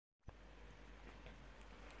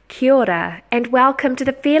Kia ora, and welcome to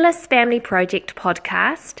the Fearless Family Project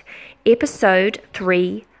podcast, episode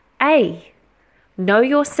 3A. Know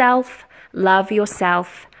yourself, love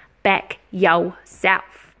yourself, back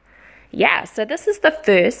yourself. So this is the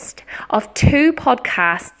first of two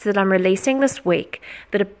podcasts that I'm releasing this week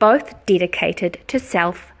that are both dedicated to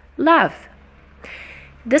self-love.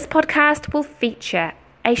 This podcast will feature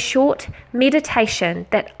a short meditation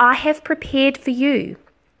that I have prepared for you.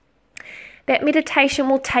 That meditation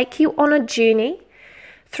will take you on a journey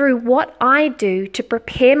through what I do to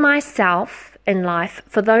prepare myself in life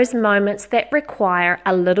for those moments that require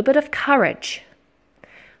a little bit of courage.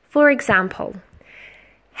 For example,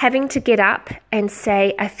 having to get up and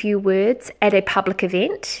say a few words at a public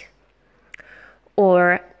event,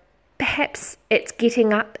 or perhaps it's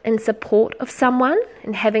getting up in support of someone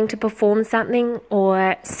and having to perform something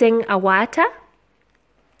or sing a waiata.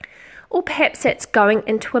 Or perhaps it's going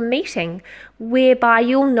into a meeting whereby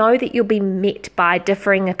you'll know that you'll be met by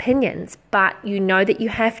differing opinions, but you know that you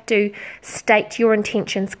have to state your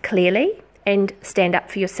intentions clearly and stand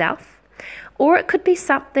up for yourself. Or it could be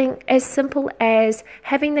something as simple as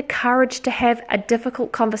having the courage to have a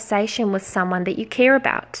difficult conversation with someone that you care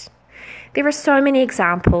about. There are so many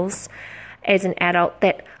examples as an adult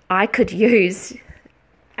that I could use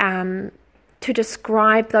to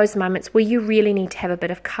describe those moments where you really need to have a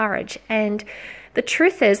bit of courage. And the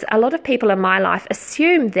truth is, a lot of people in my life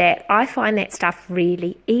assume that I find that stuff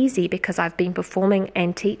really easy because I've been performing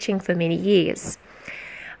and teaching for many years.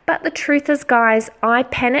 But the truth is, guys, I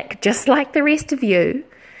panic just like the rest of you.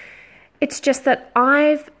 It's just that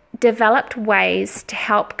I've developed ways to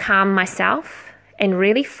help calm myself and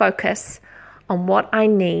really focus on what I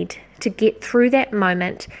need to get through that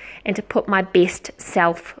moment and to put my best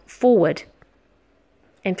self forward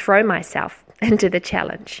and throw myself into the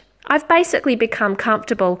challenge. I've basically become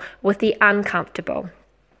comfortable with the uncomfortable.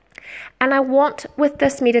 And I want with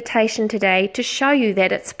this meditation today to show you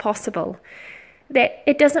that it's possible, that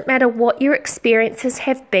it doesn't matter what your experiences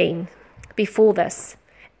have been before this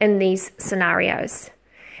in these scenarios.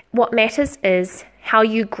 What matters is how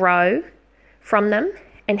you grow from them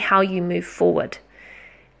and how you move forward.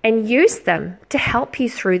 And use them to help you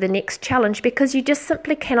through the next challenge, because you just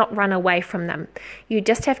simply cannot run away from them. You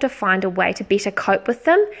just have to find a way to better cope with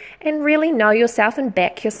them and really know yourself and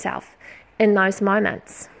back yourself in those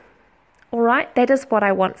moments. All right, that is what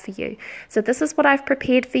I want for you. So this is what I've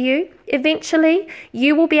prepared for you. Eventually,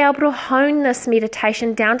 you will be able to hone this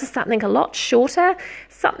meditation down to something a lot shorter,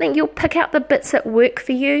 something you'll pick out the bits that work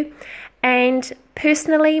for you. And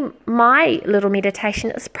personally, my little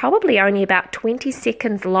meditation is probably only about 20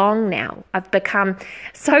 seconds long now. I've become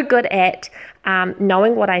so good at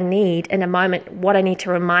knowing what I need in a moment, what I need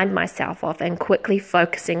to remind myself of, and quickly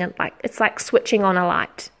focusing. And it's like switching on a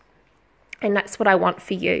light. And that's what I want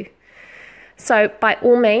for you. So by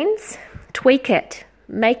all means, tweak it.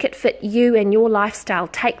 Make it fit you and your lifestyle.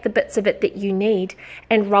 Take the bits of it that you need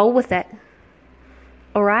and roll with it.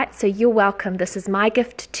 All right, so you're welcome. This is my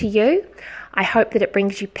gift to you. I hope that it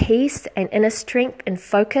brings you peace and inner strength and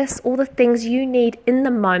focus, all the things you need in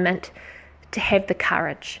the moment to have the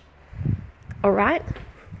courage. All right,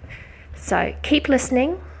 so keep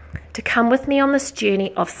listening to come with me on this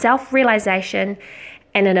journey of self-realization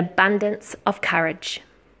and an abundance of courage.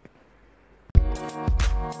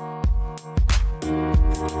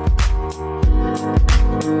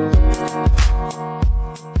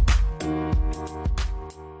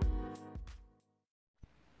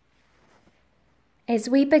 As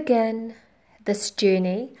we begin this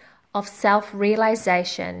journey of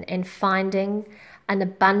self-realization and finding an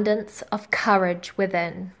abundance of courage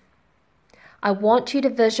within, I want you to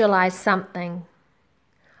visualize something.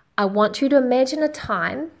 I want you to imagine a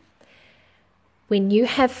time when you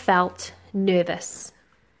have felt nervous.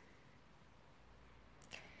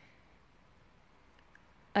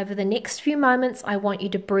 Over the next few moments, I want you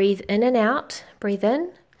to breathe in and out. Breathe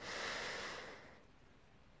in.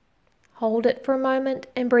 Hold it for a moment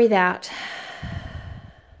and breathe out.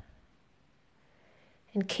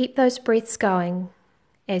 And keep those breaths going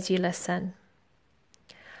as you listen.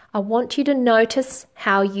 I want you to notice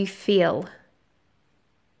how you feel.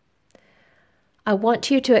 I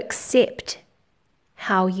want you to accept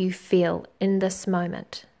how you feel in this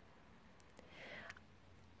moment.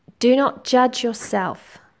 Do not judge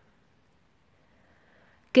yourself.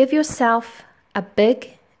 Give yourself a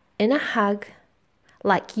big inner hug,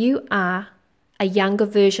 like you are a younger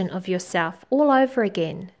version of yourself all over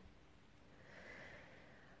again.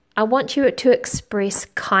 I want you to express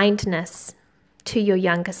kindness to your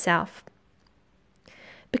younger self,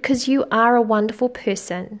 because you are a wonderful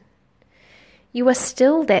person. You are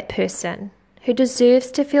still that person who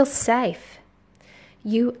deserves to feel safe.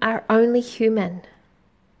 You are only human.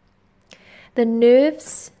 The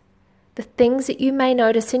nerves, the things that you may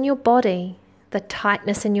notice in your body, the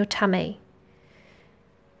tightness in your tummy,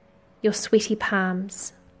 your sweaty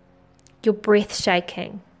palms, your breath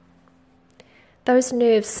shaking, those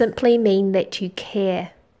nerves simply mean that you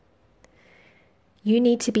care. You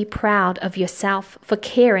need to be proud of yourself for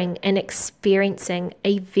caring and experiencing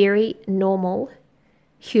a very normal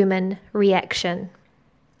human reaction.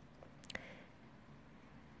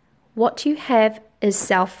 What you have is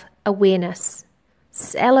self-awareness.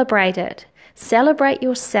 Celebrate it. Celebrate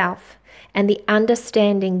yourself and the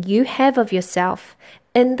understanding you have of yourself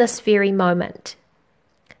in this very moment.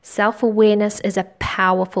 Self-awareness is a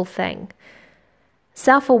powerful thing.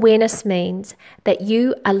 Self-awareness means that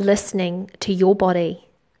you are listening to your body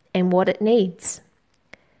and what it needs.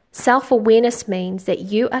 Self-awareness means that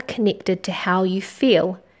you are connected to how you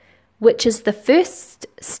feel, which is the first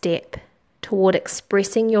step toward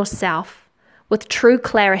expressing yourself with true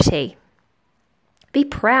clarity. Be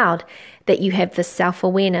proud that you have this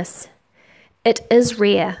self-awareness. It is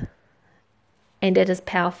rare and it is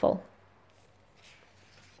powerful.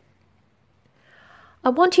 I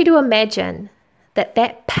want you to imagine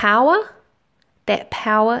that power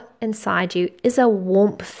inside you is a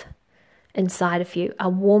warmth inside of you, a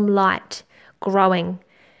warm light growing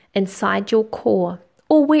inside your core,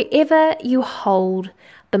 or wherever you hold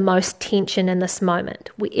the most tension in this moment,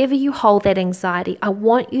 wherever you hold that anxiety. I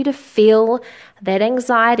want you to feel that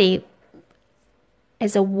anxiety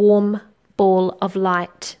as a warm ball of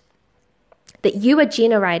light that you are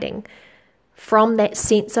generating from that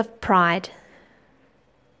sense of pride,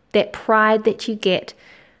 that pride that you get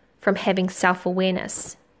from having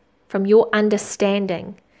self-awareness, from your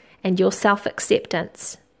understanding and your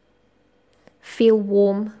self-acceptance. Feel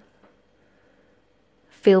warm.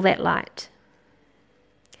 Feel that light.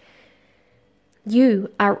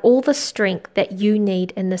 You are all the strength that you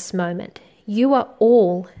need in this moment. You are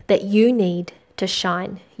all that you need to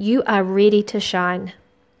shine. You are ready to shine.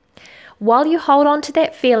 While you hold on to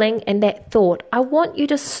that feeling and that thought, I want you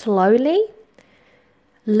to slowly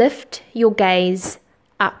lift your gaze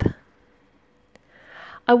up.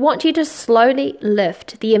 I want you to slowly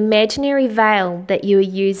lift the imaginary veil that you were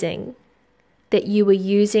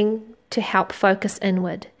using to help focus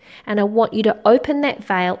inward. And I want you to open that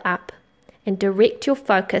veil up and direct your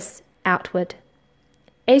focus outward.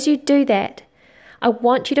 As you do that, I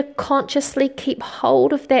want you to consciously keep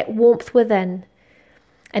hold of that warmth within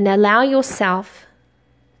and allow yourself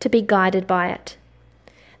to be guided by it.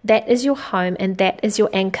 That is your home and that is your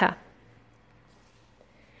anchor.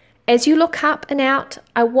 As you look up and out,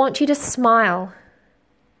 I want you to smile.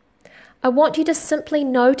 I want you to simply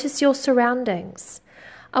notice your surroundings.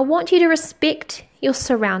 I want you to respect your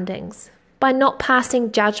surroundings by not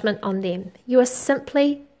passing judgment on them. You are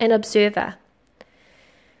simply an observer.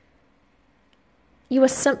 You are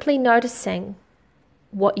simply noticing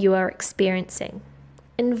what you are experiencing.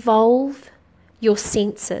 Involve your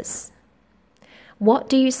senses. What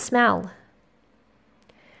do you smell?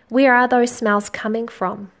 Where are those smells coming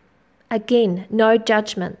from? Again, no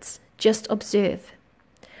judgments, just observe.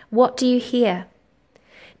 What do you hear?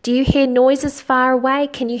 Do you hear noises far away?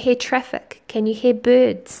 Can you hear traffic? Can you hear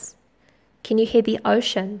birds? Can you hear the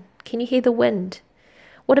ocean? Can you hear the wind?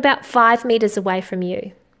 What about 5 meters away from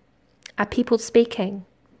you? Are people speaking?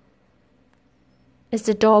 Is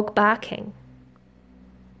the dog barking?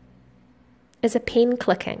 Is a pen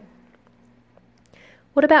clicking?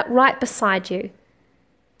 What about right beside you?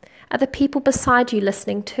 Are the people beside you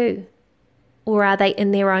listening too? Or are they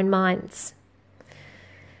in their own minds?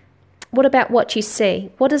 What about what you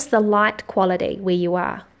see? What is the light quality where you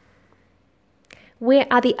are? Where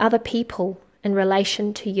are the other people in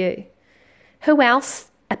relation to you? Who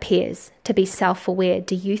else appears to be self-aware,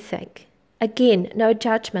 do you think? Again, no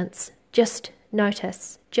judgments, just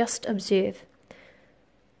notice, just observe.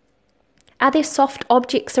 Are there soft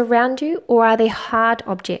objects around you or are there hard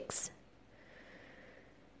objects?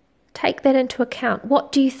 Take that into account.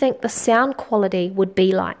 What do you think the sound quality would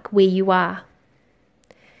be like where you are?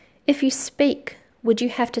 If you speak, would you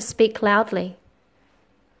have to speak loudly?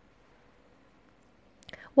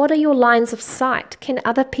 What are your lines of sight? Can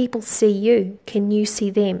other people see you? Can you see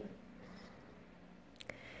them?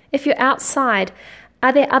 If you're outside,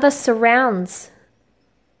 are there other surrounds?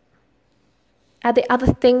 Are there other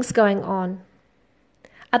things going on?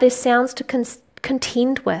 Are there sounds to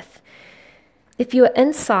contend with? If you are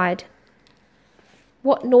inside,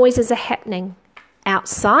 what noises are happening?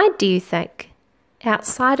 Outside, do you think?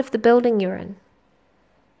 Outside of the building you're in?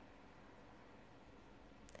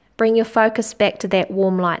 Bring your focus back to that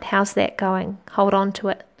warm light. How's that going? Hold on to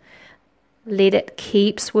it. Let it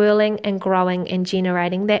keep swirling and growing and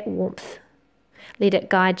generating that warmth. Let it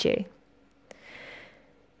guide you.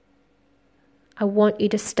 I want you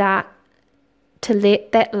to start to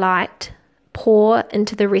let that light pour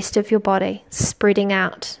into the rest of your body, spreading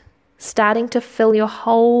out, starting to fill your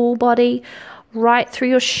whole body, right through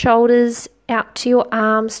your shoulders, out to your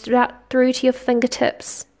arms, out through to your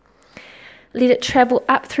fingertips. Let it travel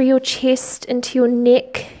up through your chest, into your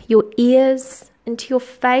neck, your ears, into your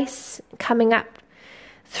face, coming up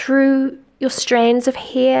through your strands of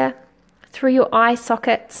hair, through your eye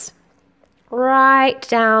sockets, right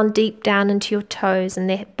down, deep down into your toes and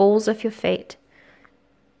the balls of your feet.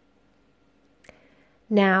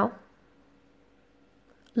 Now,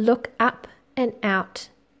 look up and out.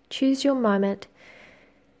 Choose your moment.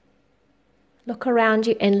 Look around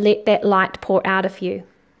you and let that light pour out of you.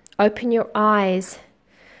 Open your eyes.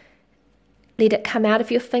 Let it come out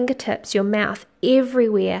of your fingertips, your mouth,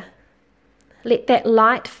 everywhere. Let that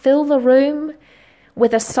light fill the room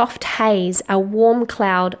with a soft haze, a warm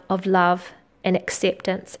cloud of love and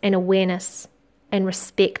acceptance and awareness and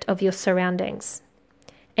respect of your surroundings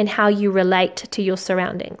and how you relate to your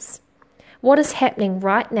surroundings. What is happening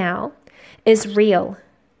right now is real.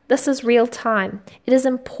 This is real time. It is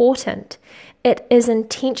important. It is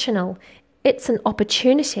intentional. It's an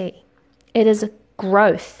opportunity. It is a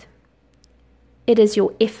growth. It is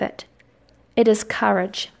your effort. It is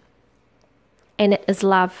courage. And it is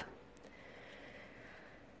love.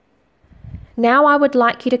 Now I would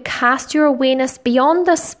like you to cast your awareness beyond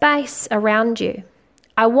the space around you.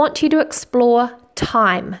 I want you to explore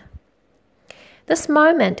time. This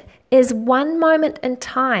moment is one moment in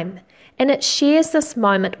time, and it shares this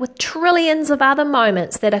moment with trillions of other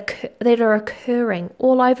moments that are occurring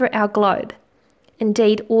all over our globe,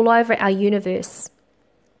 indeed all over our universe.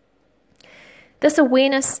 This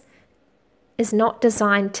awareness is not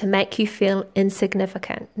designed to make you feel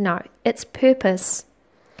insignificant. No, its purpose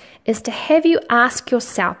is to have you ask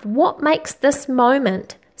yourself, what makes this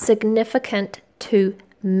moment significant to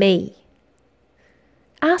me?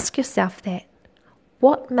 Ask yourself that.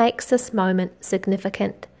 What makes this moment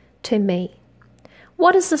significant to me?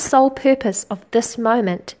 What is the sole purpose of this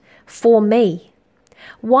moment for me?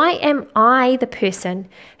 Why am I the person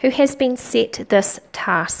who has been set this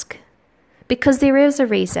task? Because there is a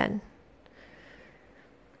reason.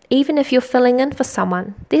 Even if you're filling in for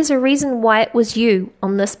someone, there's a reason why it was you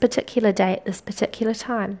on this particular day at this particular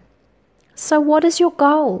time. So what is your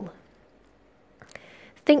goal?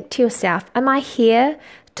 Think to yourself, am I here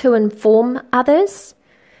to inform others?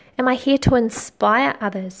 Am I here to inspire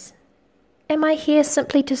others? Am I here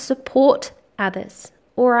simply to support others?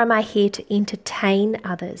 Or am I here to entertain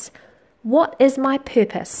others? What is my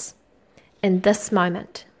purpose in this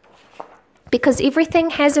moment? Because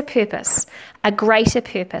everything has a purpose, a greater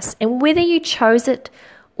purpose. And whether you chose it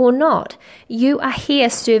or not, you are here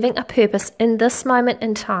serving a purpose in this moment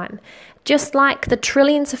in time. Just like the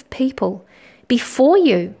trillions of people before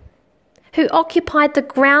you who occupied the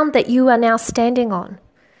ground that you are now standing on,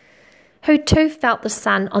 who too felt the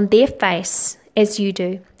sun on their face as you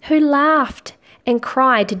do, who laughed and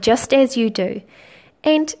cried just as you do,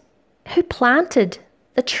 and who planted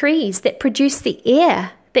the trees that produce the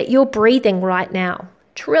air that you're breathing right now.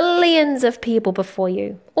 Trillions of people before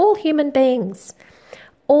you, all human beings,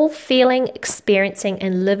 all feeling, experiencing,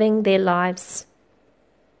 and living their lives.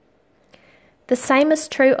 The same is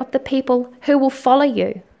true of the people who will follow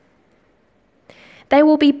you. They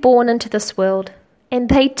will be born into this world, and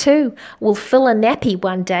they too will fill a nappy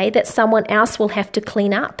one day that someone else will have to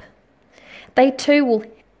clean up. They too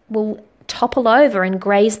will topple over and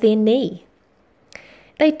graze their knee.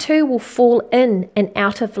 They too will fall in and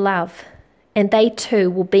out of love, and they too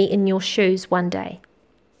will be in your shoes one day.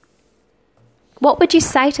 What would you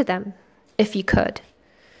say to them if you could?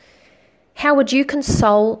 How would you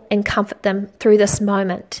console and comfort them through this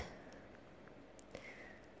moment?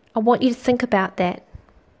 I want you to think about that.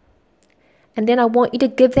 And then I want you to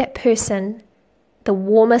give that person the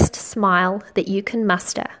warmest smile that you can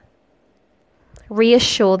muster.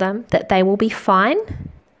 Reassure them that they will be fine.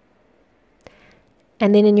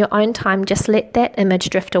 And then in your own time, just let that image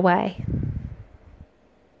drift away.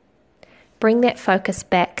 Bring that focus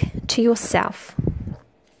back to yourself.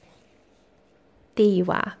 There you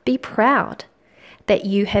are. Be proud that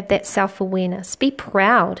you have that self-awareness. Be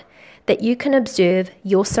proud that you can observe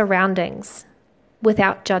your surroundings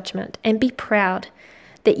without judgment. And be proud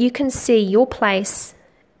that you can see your place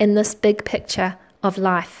in this big picture of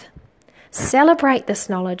life. Celebrate this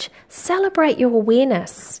knowledge. Celebrate your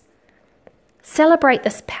awareness. Celebrate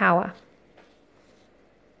this power.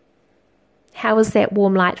 How is that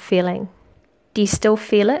warm light feeling? Do you still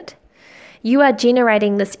feel it? You are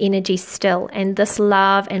generating this energy still, and this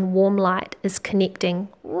love and warm light is connecting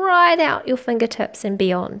right out your fingertips and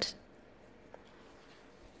beyond.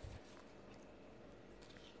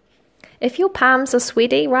 If your palms are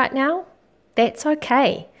sweaty right now, that's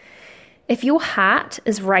okay. If your heart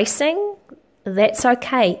is racing, that's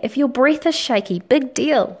okay. If your breath is shaky, big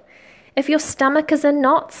deal. If your stomach is in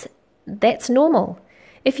knots, that's normal.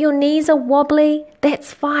 If your knees are wobbly,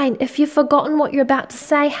 that's fine. If you've forgotten what you're about to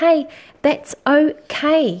say, hey, that's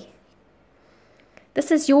okay.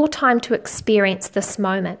 This is your time to experience this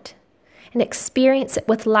moment and experience it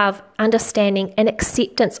with love, understanding, and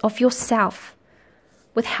acceptance of yourself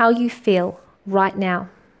with how you feel right now.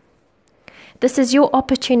 This is your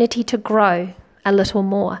opportunity to grow a little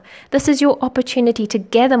more. This is your opportunity to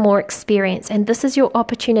gather more experience, and this is your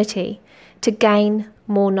opportunity to gain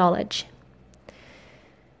more knowledge.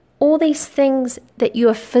 All these things that you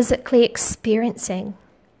are physically experiencing,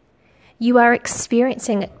 you are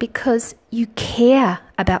experiencing it because you care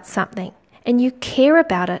about something, and you care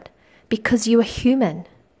about it because you are human.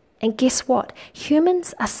 And guess what?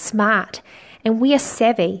 Humans are smart and we are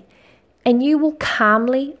savvy, and you will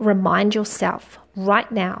calmly remind yourself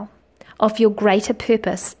right now of your greater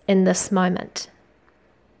purpose in this moment.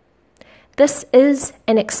 This is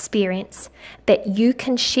an experience that you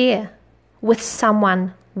can share with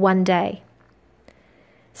someone one day.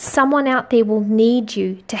 Someone out there will need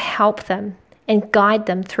you to help them and guide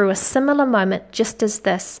them through a similar moment just as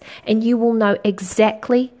this, and you will know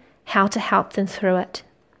exactly how to help them through it.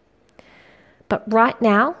 But right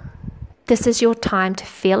now, this is your time to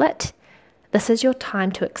feel it. This is your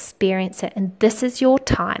time to experience it, and this is your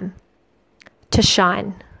time to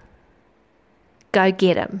shine. Go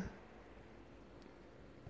get 'em.